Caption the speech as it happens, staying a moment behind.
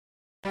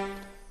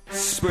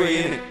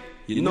Spraying it,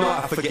 you know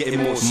I forget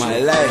emotion. My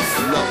life,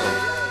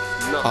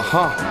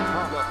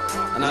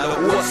 And I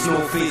don't watch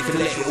no faith to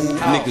let it all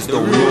out. Niggas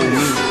don't know me.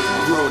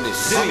 Realness,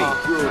 silly,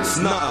 it's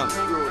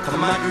nothing.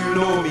 Come on, you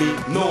know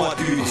me, know I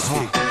do this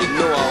thing. You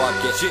know how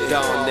I get shit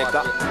down,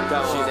 nigga.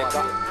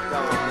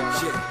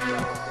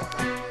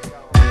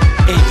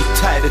 Ain't you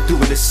tired of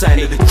doing the sign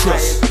of the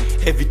cross?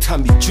 Every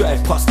time you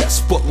drive past that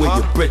spot where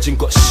your brethren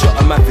got shot,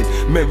 I'm having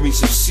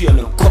memories of seeing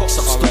them cops.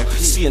 I'm still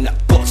seeing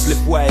that box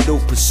left wide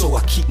open, so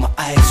I keep my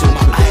eyes on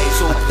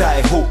I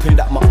die hoping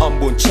that my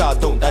unborn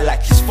child don't die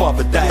like his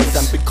father dies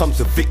and becomes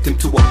a victim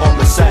to a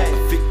homicide,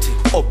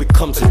 or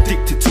becomes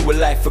addicted to a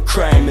life of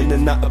crime. In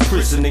and out of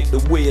prison ain't the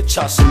way a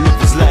child should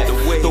live his life.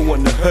 Don't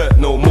wanna hurt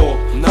no more.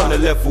 On the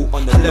level,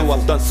 I know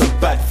I've done some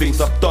bad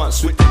things. I've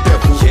danced with the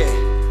devil,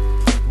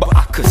 but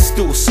I could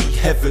still see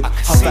heaven.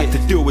 I've had to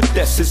deal with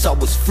death since I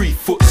was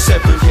 3'7".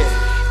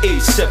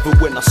 Age 7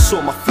 when I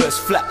saw my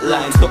first flat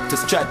lines.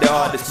 Doctors tried their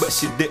hardest but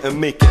she didn't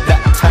make it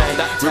that time.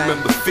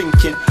 Remember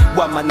thinking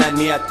why my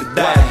nanny had to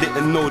die. I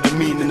didn't know the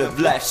meaning of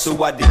life, so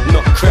I did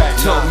not cry.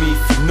 Tell me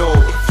if you know,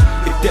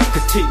 if death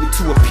could take me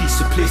to a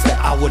peaceful place that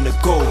I wanna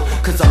go.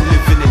 Cause I'm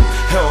living in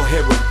hell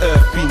here on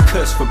earth, being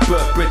cursed from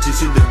birth,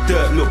 bridges in the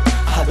dirt. Look,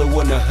 I don't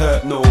wanna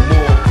hurt no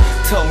more.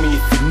 Tell me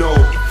if you know,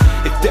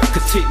 if death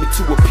could take me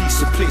to a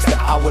peaceful place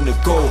that I wanna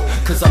go.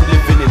 Cause I'm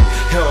living in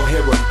hell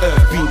here on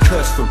earth, being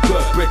cursed from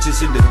birth,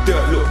 bridges in the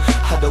dirt. Look,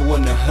 I don't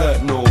wanna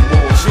hurt no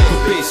more.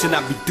 Probation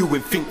I be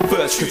doing think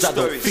first, cause I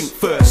don't think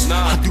first.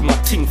 I do my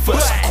ting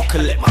first, I cock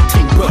and let my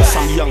ting burst.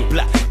 I'm young,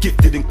 black,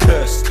 gifted and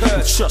cursed,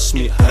 and trust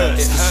me it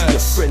hurts to see your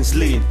friends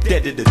laying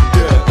dead in the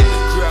dirt.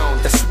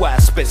 That's why I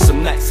spent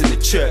some nights in the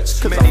church,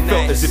 cause I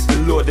felt as if the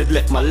Lord had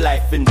left my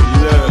life in the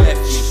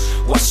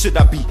lurch. Why should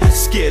I be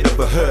scared of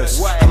a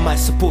hearse? Am I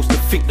supposed to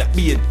think that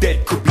being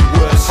dead could be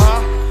worse?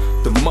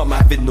 The mum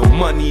having no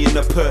money in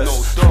her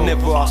purse,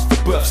 never asked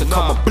for birth, so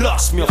come and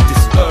blast me off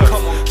this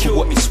earth. For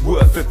what it's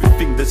worth,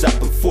 everything does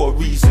happen for a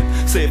reason.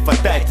 So if I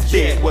died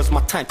today, it was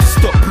my time to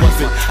stop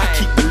breathing. I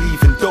keep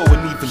believing though,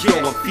 and even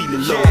though I'm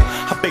feeling low,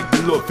 I beg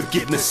the Lord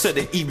forgiveness so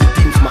that He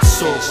redeems my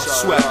soul. I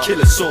swear I'd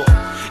kill us all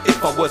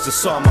if I was a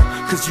psalmer,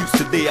 cause youths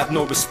today have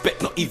no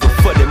respect, not even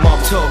for their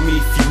mama. Tell me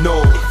if you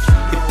know,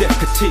 if death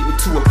could take me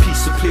to a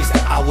peaceful place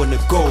that I wanna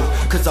go.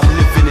 Cause I'm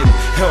living in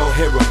hell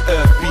here on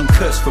earth, being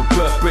cursed from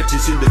birth,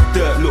 bridges in the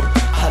dirt. Look,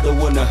 I don't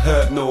wanna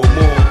hurt no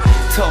more.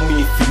 Tell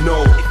me if you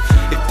know,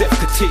 if death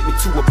could take me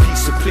to a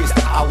peaceful place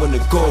that I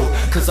wanna go.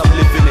 Cause I'm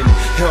living in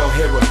hell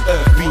here on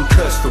earth, being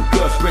cursed from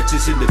birth,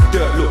 bridges in the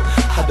dirt. Look,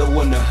 I don't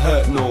wanna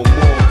hurt no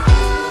more.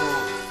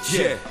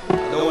 Yeah,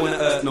 don't wanna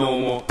hurt no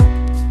more.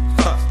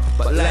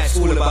 But life's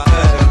all about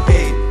hurt and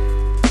pain.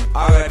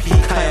 R.I.P.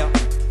 Kaya,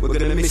 we're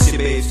gonna miss you,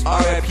 babes.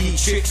 R.I.P.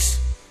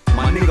 Tricks,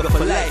 my nigga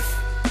for life.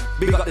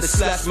 Big up the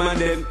slash man,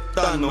 them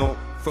done no.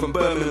 From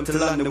Birmingham to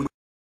London.